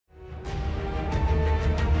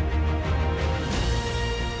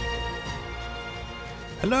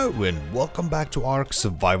Hello and welcome back to Ark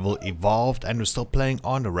Survival Evolved, and we're still playing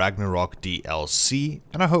on the Ragnarok DLC,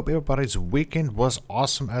 and I hope everybody's weekend was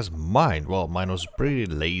awesome as mine. Well, mine was pretty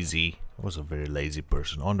lazy. I was a very lazy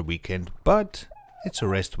person on the weekend, but it's a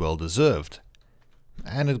rest well deserved.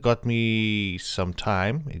 And it got me some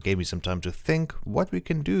time, it gave me some time to think what we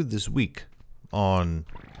can do this week on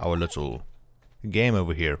our little game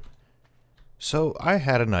over here. So I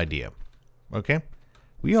had an idea, okay?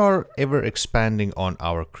 We are ever expanding on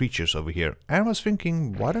our creatures over here, and I was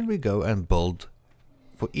thinking, why don't we go and build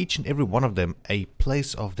for each and every one of them a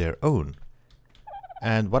place of their own?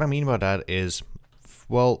 And what I mean by that is,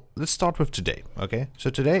 well, let's start with today, okay?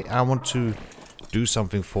 So today I want to do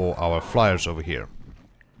something for our flyers over here.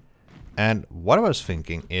 And what I was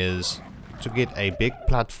thinking is to get a big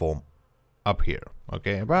platform up here,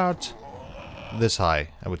 okay? About this high,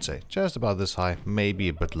 I would say. Just about this high, maybe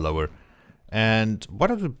a bit lower. And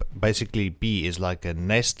what it would basically be is like a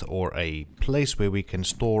nest or a place where we can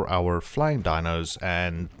store our flying dinos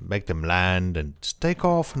and make them land and take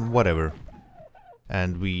off and whatever.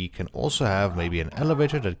 And we can also have maybe an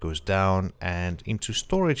elevator that goes down and into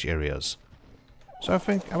storage areas. So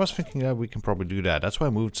I was thinking that we can probably do that. That's why I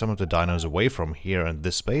moved some of the dinos away from here and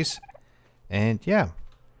this space. And yeah,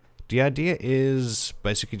 the idea is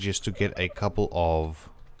basically just to get a couple of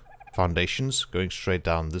foundations going straight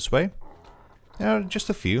down this way. Just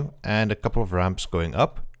a few, and a couple of ramps going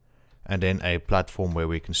up, and then a platform where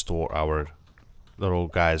we can store our little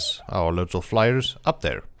guys, our little flyers up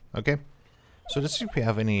there. Okay, so let's see if we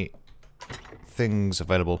have any things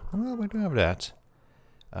available. Well, we don't have that.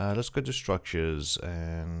 Let's go to structures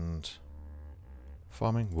and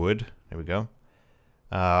farming wood. There we go.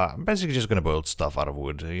 I'm basically just gonna build stuff out of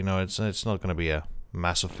wood. You know, it's not gonna be a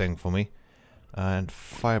massive thing for me. And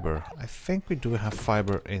fiber. I think we do have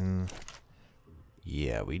fiber in.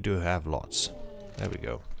 Yeah, we do have lots. There we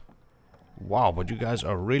go. Wow, but you guys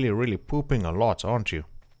are really pooping a lot, aren't you?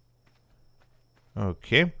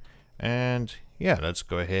 Okay. And yeah, let's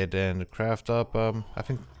go ahead and craft up, I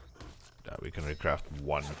think we can recraft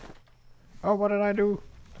one. Oh, what did I do?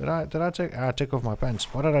 Did I take off my pants?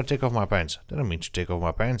 Why did I take off my pants? Didn't mean to take off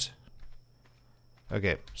my pants.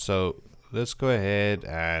 Okay, so let's go ahead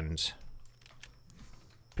and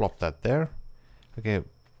plop that there. Okay.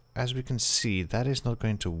 As we can see, that is not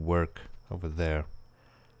going to work over there.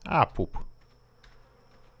 Ah, poop.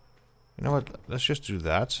 You know what? Let's just do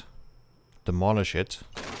that. Demolish it.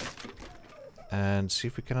 And see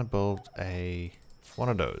if we cannot build one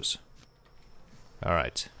of those.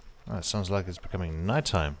 Alright. Oh, it sounds like it's becoming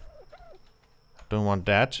nighttime. Don't want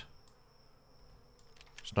that.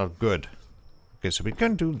 It's not good. Okay, so we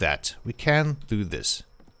can do that. We can do this.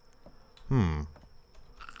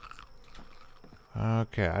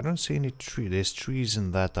 Okay, I don't see any tree. There's trees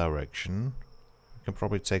in that direction. We can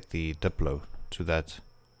probably take the Diplo to that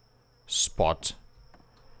spot.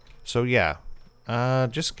 So yeah,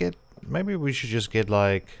 maybe we should just get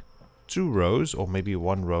like 2 rows or maybe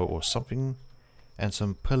 1 row or something, and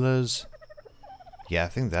some pillars. Yeah, I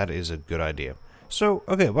think that is a good idea. So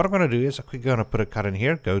okay, what I'm gonna do is we're gonna put a cut in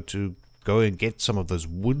here. Go and get some of those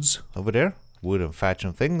woods over there, wood and thatch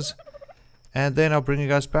and things. And then I'll bring you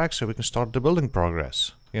guys back so we can start the building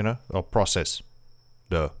progress, you know, or process.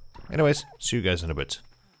 Duh. Anyways, see you guys in a bit.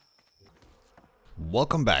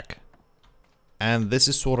 Welcome back. And this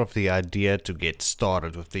is sort of the idea to get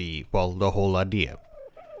started with the whole idea.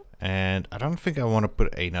 And I don't think I want to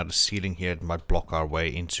put another ceiling here. It might block our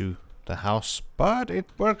way into the house, but it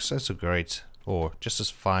works as a great, or just as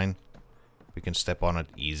fine. We can step on it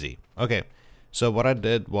easy. Okay, so what I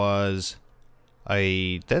did was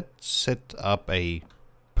I did set up a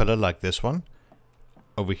pillar like this one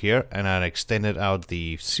over here, and I extended out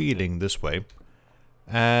the ceiling this way,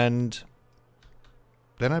 and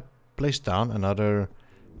then I placed down another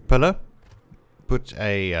pillar, put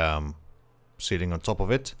a ceiling on top of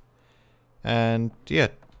it, and yeah,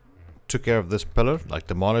 took care of this pillar, like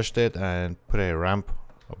demolished it and put a ramp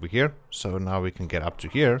over here, so now we can get up to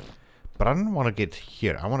here. But I don't want to get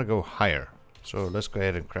here, I want to go higher. So let's go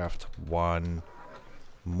ahead and craft 1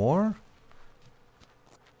 more.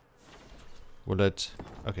 Will it?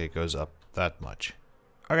 Okay, it goes up that much.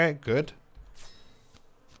 Okay, good.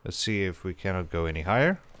 Let's see if we cannot go any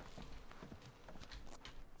higher.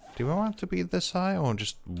 Do we want it to be this high or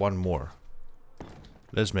just 1 more?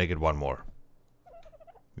 Let's make it 1 more.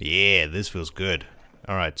 Yeah, this feels good.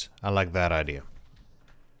 Alright, I like that idea.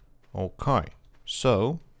 Okay,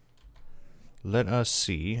 so let us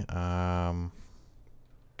see. Can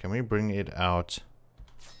we bring it out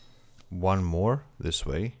 1 more this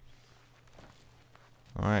way?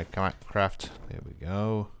 Alright, come on, craft. There we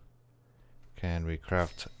go. Can we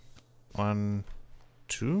craft 1,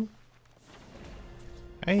 2?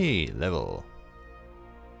 Hey, level.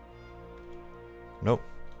 Nope.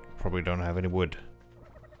 Probably don't have any wood.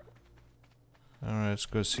 Alright, let's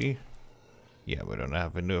go see. Yeah, we don't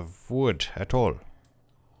have enough wood at all.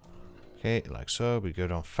 Okay, like so. We go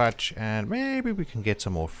down fetch and maybe we can get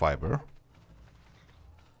some more fiber.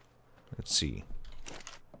 Let's see.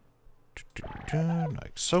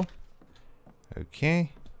 Like so.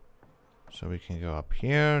 Okay. So we can go up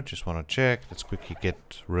here. Just want to check. Let's quickly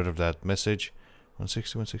get rid of that message.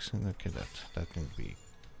 160, 116. Okay, that can be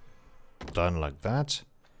done like that.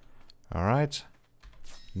 Alright.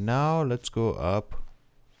 Now let's go up.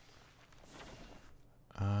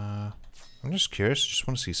 I'm just curious. Just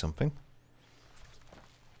want to see something.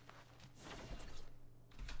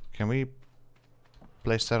 Can we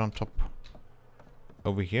place that on top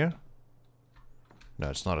over here? No,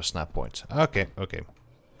 it's not a snap point. Okay, okay.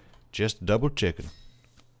 Just double checking.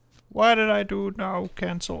 What did I do now?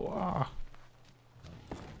 Cancel. Ah.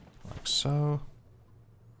 Like so.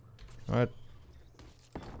 Right.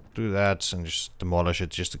 Do that and just demolish it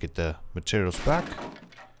just to get the materials back.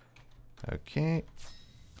 Okay.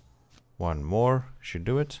 One more should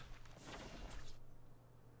do it.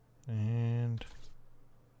 And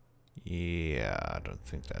yeah, I don't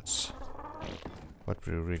think that's what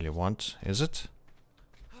we really want, is it?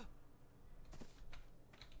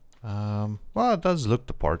 Well, it does look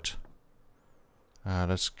the part.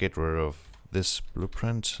 Let's get rid of this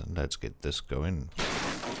blueprint and let's get this going.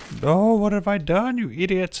 No, what have I done, you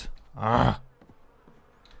idiot? Ah.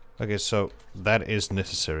 Okay, so that is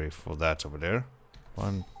necessary for that over there.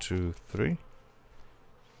 1, 2, 3.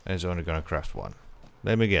 And it's only gonna craft 1.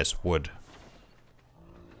 Let me guess, wood.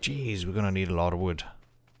 Jeez, we're gonna need a lot of wood.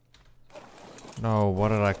 No, why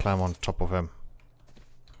did I climb on top of him?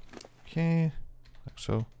 Okay, like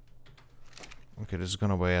so. Okay, this is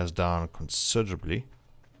gonna weigh us down considerably.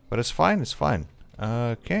 But it's fine, it's fine.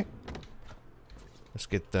 Okay. Let's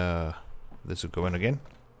get this will go in again.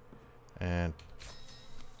 And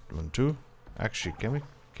 1, 2. Actually, can we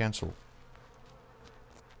cancel?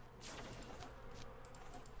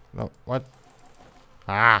 No, what?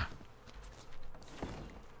 Ah!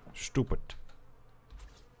 Stupid.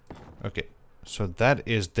 Okay, so that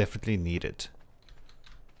is definitely needed.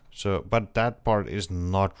 So, but that part is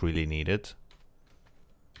not really needed.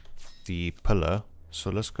 The pillar. So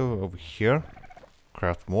let's go over here.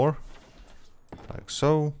 Craft more. Like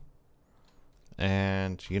so.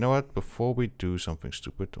 And you know what? Before we do something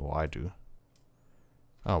stupid, or I do.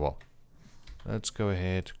 Oh well. Let's go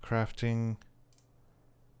ahead. Crafting.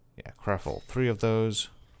 Yeah, craft all 3 of those.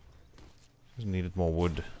 Just needed more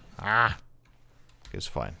wood. Ah! It's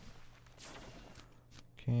fine.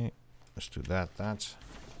 Okay. Let's do that.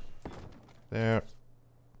 There.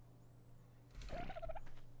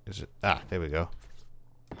 Is it? Ah, there we go.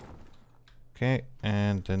 Okay,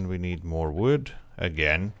 and then we need more wood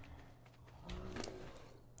again.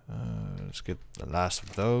 Let's get the last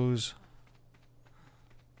of those.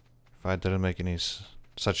 If I didn't make any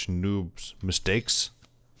such noobs mistakes,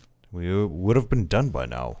 we would have been done by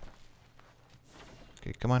now.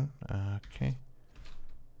 Okay, come on. Okay.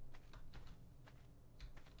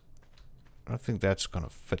 I don't think that's gonna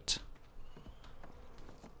fit.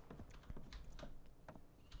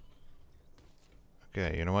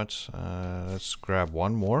 Okay, you know what? Let's grab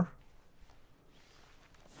one more.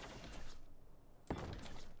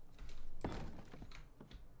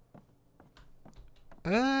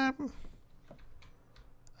 I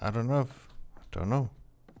don't know if... I don't know.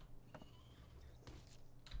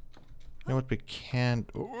 You know what we can...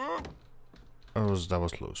 Oh, that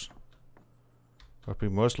was close. What we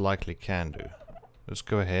most likely can do. Let's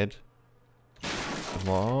go ahead.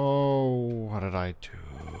 Whoa, what did I do?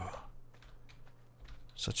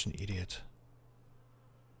 Such an idiot.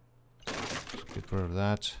 Let's get rid of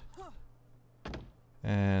that.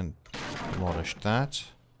 And demolish that.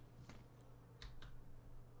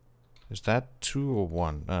 Is that 2 or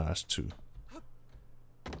 1? No, that's 2.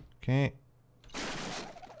 Okay.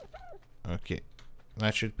 Okay.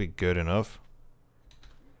 That should be good enough.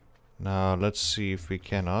 Now let's see if we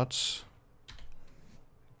cannot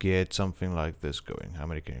get something like this going. How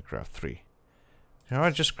many can you craft? 3. You know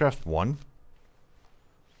what? Just craft 1.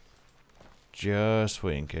 Just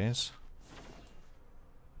for in case.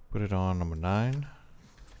 Put it on number 9.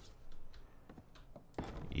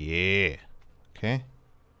 Yeah. Okay.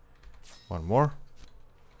 1 more.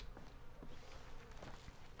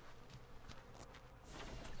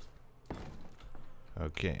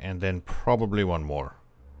 Okay, and then probably 1 more.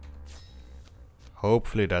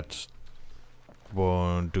 Hopefully that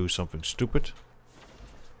won't do something stupid.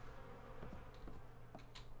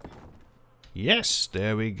 Yes,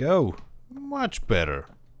 there we go. Much better.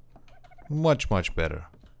 Much, much better.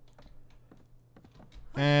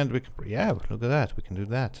 And we can, yeah, look at that. We can do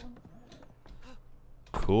that.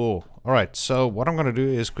 Cool. Alright, so what I'm gonna do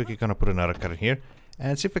is quickly gonna put another cut in here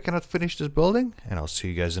and see if I cannot finish this building, and I'll see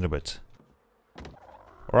you guys in a bit.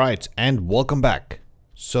 Alright, and welcome back.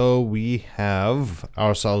 So we have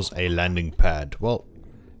ourselves a landing pad. Well,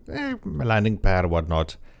 a landing pad or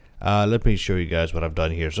whatnot. Let me show you guys what I've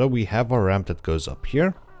done here. So we have our ramp that goes up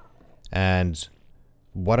here. And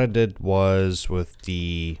what I did was with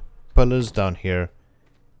the pillars down here,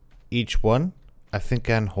 each one I think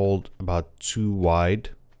can hold about 2 wide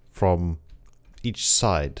from each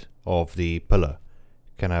side of the pillar.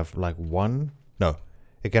 It can have like one, no,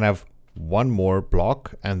 it can have one more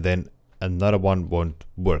block and then another one won't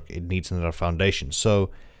work. It needs another foundation. So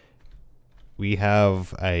we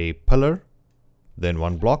have a pillar, then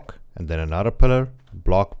one block, and then another pillar,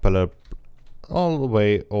 block, pillar, all the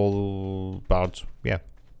way, all about, yeah,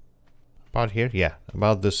 about here, yeah,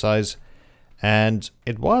 about this size. And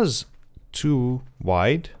it was 2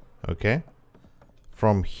 wide, okay,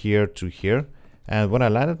 from here to here. And when I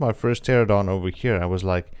landed my first pterodon over here, I was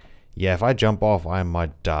like, yeah, if I jump off, I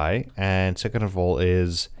might die. And second of all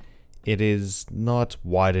is, it is not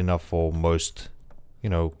wide enough for most, you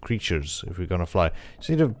know, creatures if we're gonna fly.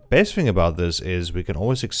 See, the best thing about this is we can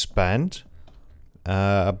always expand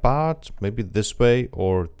about maybe this way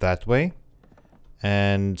or that way.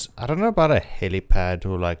 And I don't know about a helipad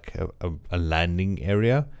or like a landing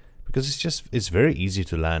area, because it's very easy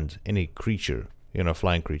to land any creature, you know,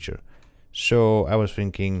 flying creature. So I was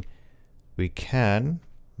thinking we can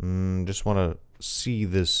just want to see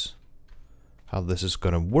this, how this is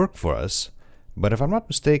going to work for us. But if I'm not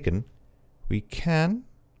mistaken, we can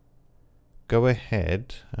go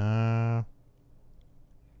ahead and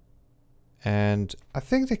I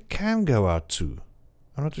think they can go out too.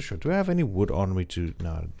 I'm not too sure. Do I have any wood on me to...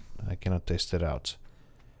 No, I cannot test it out.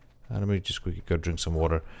 Let me just quickly go drink some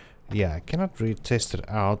water. Yeah, I cannot really test it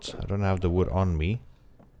out. I don't have the wood on me.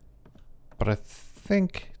 But I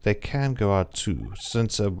think they can go out too.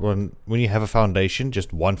 Since when you have a foundation,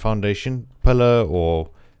 just one foundation, pillar or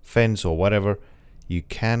fence or whatever, you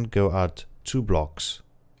can go out 2 blocks.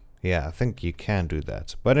 Yeah, I think you can do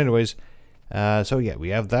that. But anyways, so yeah, we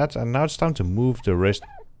have that. And now it's time to move the rest...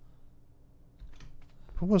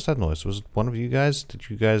 What was that noise? Was it one of you guys? Did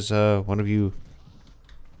you guys, one of you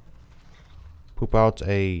poop out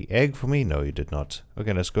a egg for me? No, you did not.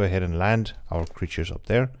 Okay, let's go ahead and land our creatures up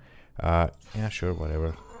there. Yeah, sure,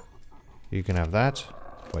 whatever. You can have that.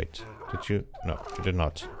 Wait, did you? No, you did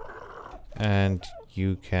not. And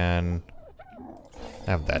you can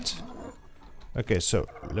have that. Okay, so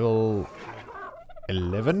level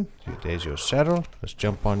 11. There's your saddle. Let's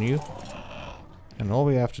jump on you. And all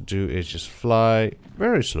we have to do is just fly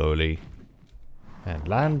very slowly and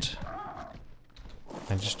land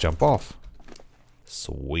and just jump off.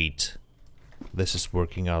 Sweet. This is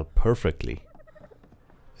working out perfectly.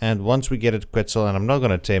 And once we get a Quetzal, and I'm not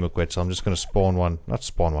going to tame a Quetzal, I'm just going to spawn one, not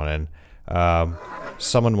spawn one in,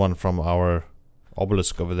 summon one from our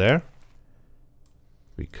obelisk over there.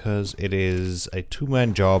 Because it is a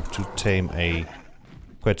 2-man job to tame a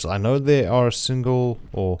Quetzal. I know they are single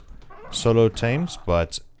or solo tames,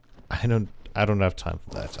 but I don't have time for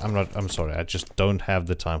that. I'm sorry, I just don't have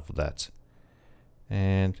the time for that.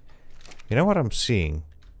 And you know what I'm seeing?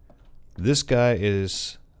 This girl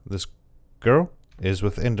is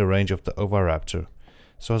within the range of the Oviraptor.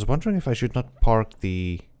 So I was wondering if I should not park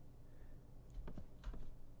the...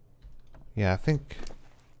 Yeah, I think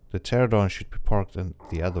the pterodon should be parked in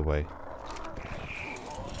the other way.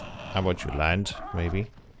 How about you land, maybe?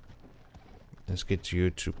 Let's get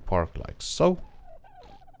you to park like so.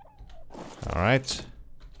 Alright.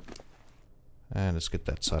 And let's get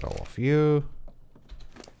that saddle off you.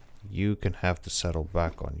 You can have the saddle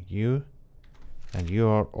back on you. And you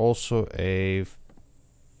are also a...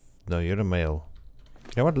 No, you're a male.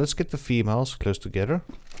 You know what? Let's get the females close together.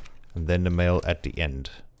 And then the male at the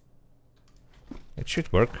end. It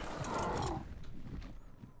should work.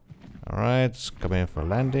 Alright, let's come in for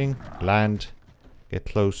landing. Land. Get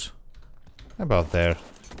close. About there.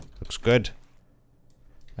 Looks good.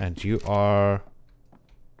 And you are...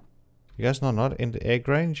 You guys not in the egg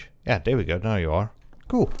range? Yeah, there we go. Now you are.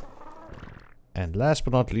 Cool. And last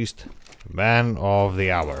but not least, man of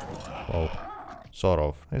the hour. Well, sort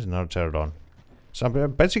of. There's another pterodon. So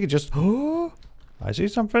I'm basically just... Oh! I see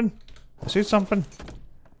something. I see something.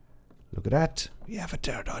 Look at that. We have a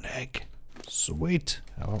pterodon egg. Sweet.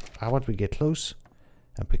 How about we get close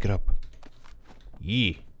and pick it up?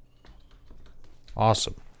 Yee.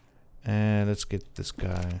 Awesome. And let's get this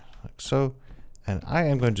guy like so. And I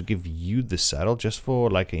am going to give you the saddle just for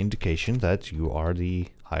like an indication that you are the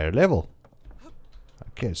higher level.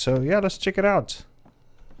 Okay, so yeah, let's check it out.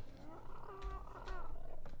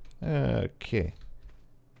 Okay.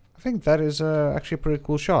 I think that is actually a pretty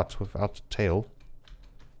cool shot without the tail.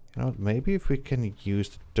 You know, maybe if we can use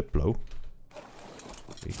the Diplo,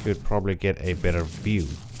 we could probably get a better view.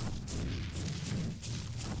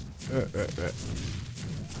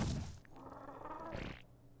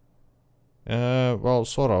 Well,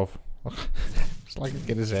 sort of. It's like he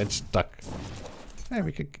get his head stuck. Hey,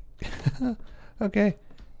 we could... Okay.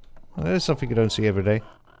 Well, that is something you don't see every day.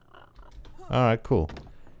 Alright, cool.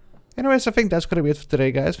 Anyways, I think that's gonna be it for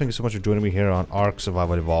today, guys. Thank you so much for joining me here on Ark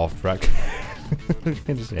Survival Evolved Ragnarok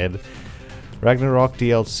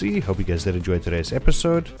DLC. Hope you guys did enjoy today's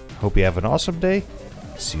episode. Hope you have an awesome day.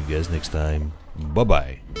 See you guys next time.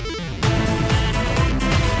 Bye-bye.